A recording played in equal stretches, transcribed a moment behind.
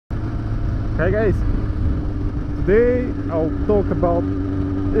Hi guys, today I'll talk about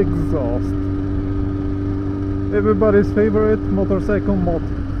exhaust, everybody's favorite motorcycle mod.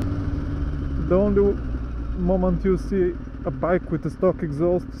 The only moment you see a bike with a stock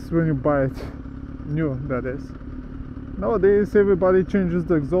exhaust is when you buy it, new that is. Nowadays everybody changes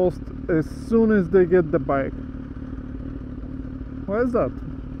the exhaust as soon as they get the bike. Why is that?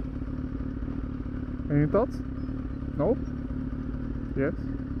 Any thoughts? No? Yes?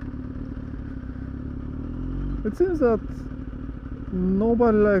 It seems that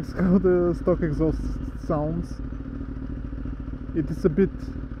nobody likes how the stock exhaust sounds. It is a bit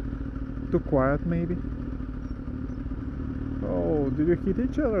too quiet, maybe. Oh, did you hit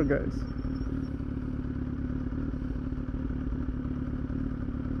each other, guys?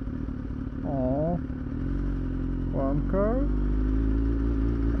 Oh, one car.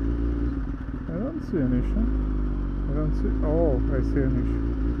 I don't see an issue. I don't see. Oh, I see an issue.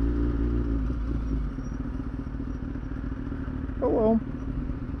 Oh well.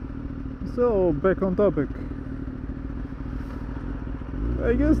 So, back on topic.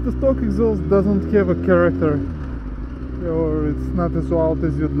 I guess the stock exhaust doesn't have a character, or it's not as loud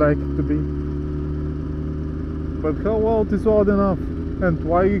as you'd like it to be. But how loud is loud enough? And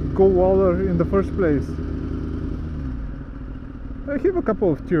why go louder in the first place? I have a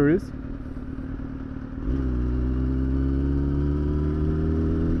couple of theories.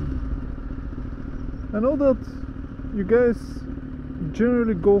 I know that you guys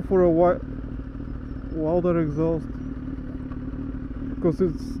generally go for a louder exhaust because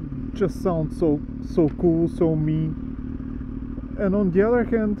it just sounds so cool, so mean. And on the other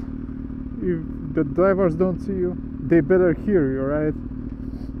hand, if the drivers don't see you, they better hear you, right?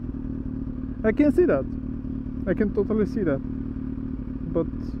 I can see that. I can totally see that. But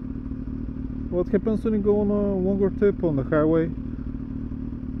what happens when you go on a longer trip on the highway?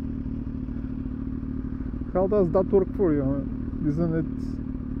 How does that work for you? Isn't it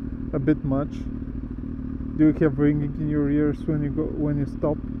a bit much? Do you have ringing in your ears when you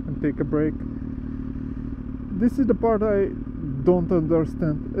stop and take a break? This is the part I don't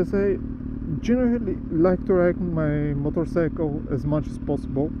understand, as I generally like to ride my motorcycle as much as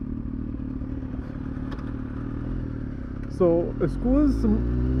possible. So as cool as a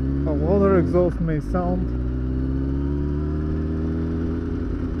louder exhaust may sound,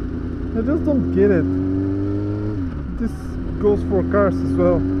 I just don't get it. This goes for cars as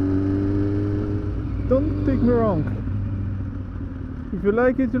well. Don't take me wrong. If you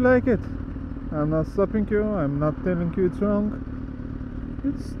like it, you like it. I'm not stopping you, I'm not telling you it's wrong.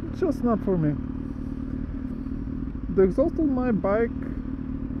 It's just not for me. The exhaust on my bike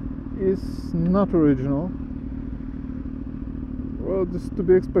is not original. Well, just to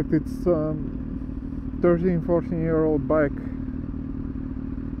be expected, it's a 13-14-year-old bike.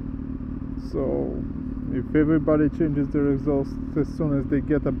 So if everybody changes their exhaust as soon as they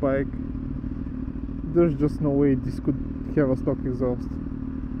get a bike, there's just no way this could have a stock exhaust,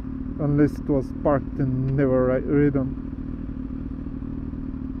 unless it was parked and never ridden.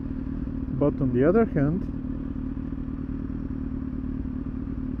 But on the other hand,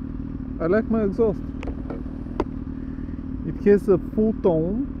 I like my exhaust. It has a full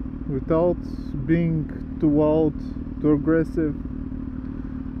tone without being too loud, too aggressive,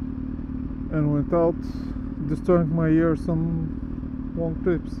 and without destroying my ears on long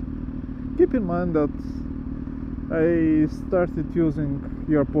trips. Keep in mind that I started using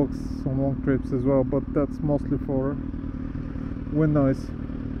earplugs on long trips as well, but that's mostly for wind noise.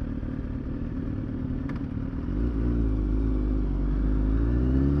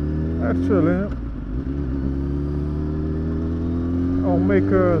 Actually, I'll make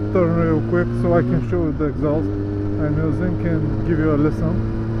a turn real quick so I can show you the exhaust I'm using and give you a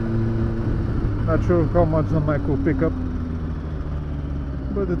listen. Not sure how much the mic will pick up,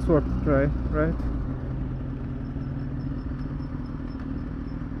 but it's worth a try, right?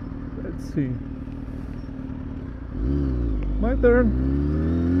 Let's see. My turn.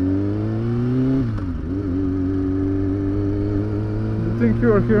 The thing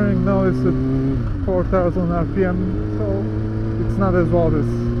you are hearing now is at 4000 RPM, so it's not as loud as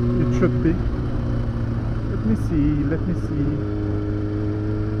it should be. Let me see.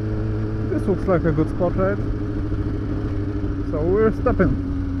 This looks like a good spot, right? So we're stopping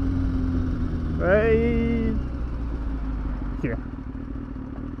right here.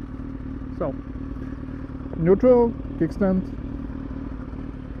 So neutral, kickstand.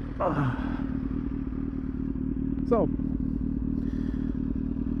 So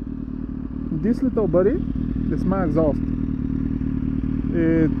this little buddy is my exhaust.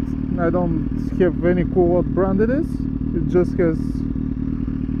 I don't have any clue what brand it is. It just has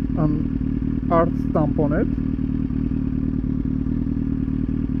an art stamp on it.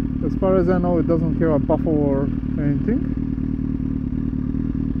 As far as I know, it doesn't have a buffer or anything.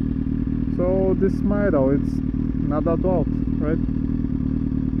 So this Mido, it's not that wild, right?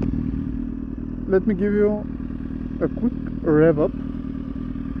 Let me give you a quick rev up.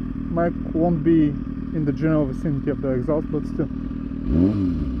 Mic won't be in the general vicinity of the exhaust, but still.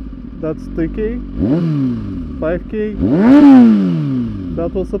 That's 3K, 5K,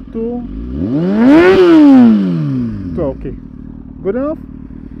 that was up to 12K. Good enough?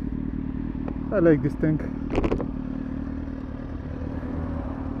 I like this thing.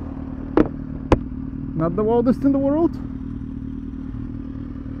 Not the wildest in the world,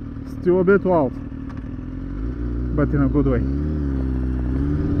 still a bit wild, but in a good way.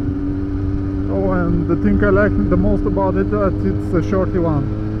 Oh, and the thing I like the most about it, that it's a shorty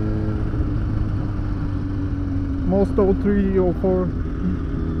one. Most 03, 04,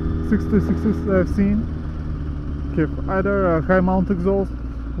 66 I've seen have either a high mount exhaust,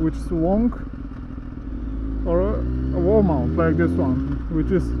 which is long, or a wall mount like this one,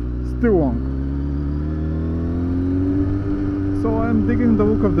 which is still long. So I'm digging the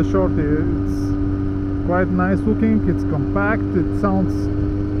look of the shorty. It's quite nice looking, it's compact, it sounds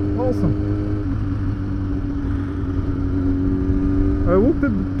awesome. I looked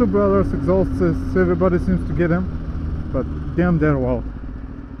at the two brothers exhausts, everybody seems to get them, but damn, they're wild.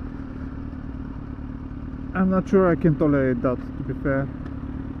 I'm not sure I can tolerate that, to be fair.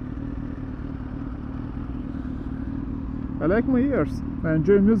 I like my ears, I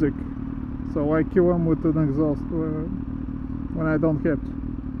enjoy music, so I kill them with an exhaust when I don't have to.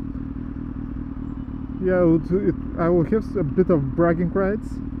 Yeah, I will have a bit of bragging rights,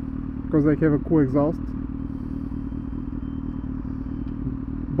 because I have a cool exhaust.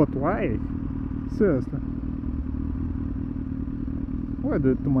 But why? Seriously. Why do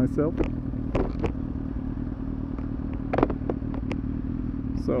it to myself?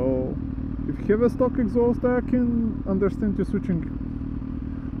 So, if you have a stock exhaust, I can understand you switching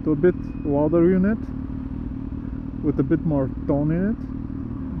to a bit louder unit with a bit more tone in it.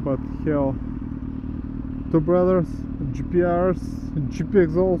 But hell, two brothers, GPRs, GP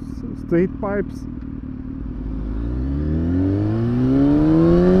exhausts, straight pipes.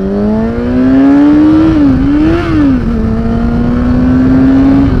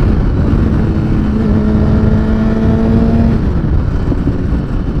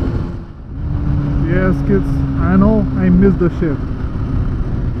 Yes, kids, I know I missed the shit.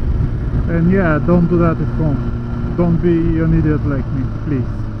 And yeah, don't do that at home. Don't be an idiot like me,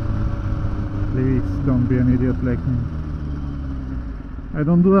 please. Please don't be an idiot like me. I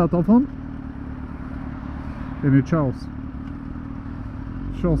don't do that often, and it shows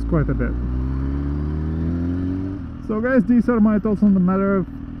quite a bit. So guys, these are my thoughts on the matter of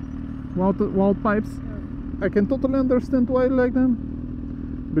wild pipes. I can totally understand why you like them.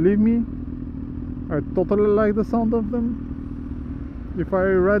 Believe me, I totally like the sound of them. If I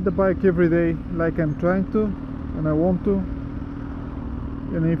ride the bike every day like I'm trying to, and I want to,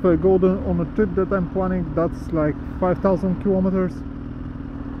 and if I go on a trip that I'm planning that's like 5,000 kilometers,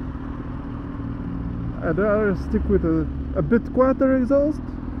 I'd rather stick with a bit quieter exhaust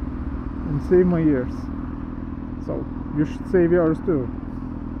and save my ears. So you should save yours too.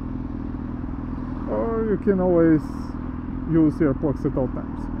 Or you can always use earplugs at all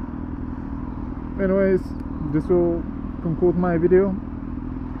times. Anyways, this will conclude my video.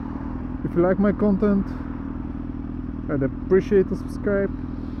 If you like my content, I'd appreciate a subscribe.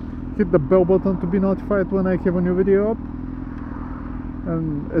 Hit the bell button to be notified when I have a new video up.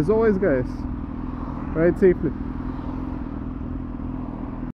 And as always guys, ride safely.